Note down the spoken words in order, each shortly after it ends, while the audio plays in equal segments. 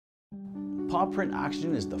Pawprint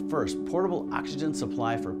Oxygen is the first portable oxygen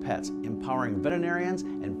supply for pets, empowering veterinarians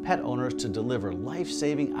and pet owners to deliver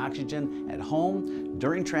life-saving oxygen at home,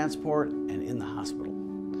 during transport, and in the hospital.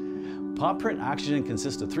 Pawprint Oxygen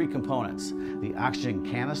consists of 3 components: the oxygen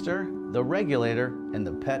canister, the regulator, and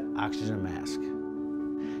the pet oxygen mask.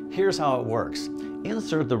 Here's how it works.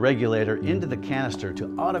 Insert the regulator into the canister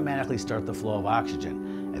to automatically start the flow of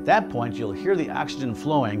oxygen. At that point, you'll hear the oxygen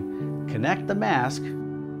flowing. Connect the mask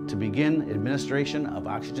to begin administration of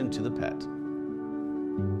oxygen to the pet.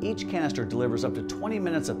 Each canister delivers up to 20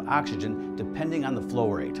 minutes of oxygen depending on the flow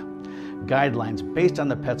rate. Guidelines based on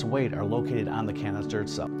the pet's weight are located on the canister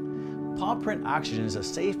itself. Pawprint Oxygen is a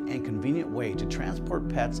safe and convenient way to transport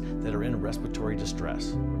pets that are in respiratory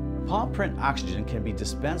distress. Pawprint Oxygen can be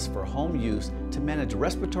dispensed for home use to manage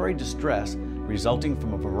respiratory distress resulting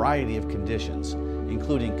from a variety of conditions,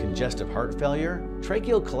 including congestive heart failure,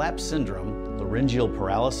 tracheal collapse syndrome, laryngeal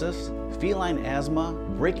paralysis, feline asthma,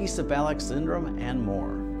 brachycephalic syndrome, and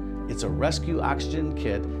more. It's a rescue oxygen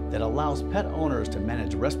kit that allows pet owners to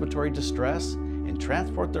manage respiratory distress and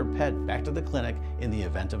transport their pet back to the clinic in the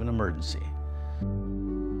event of an emergency.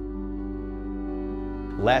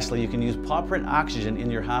 Lastly, you can use Pawprint Oxygen in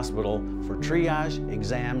your hospital for triage,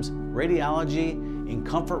 exams, radiology, in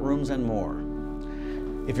comfort rooms, and more.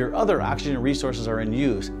 If your other oxygen resources are in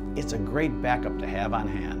use, it's a great backup to have on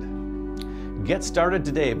hand. Get started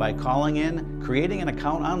today by calling in, creating an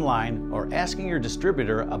account online, or asking your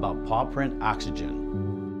distributor about Pawprint Oxygen.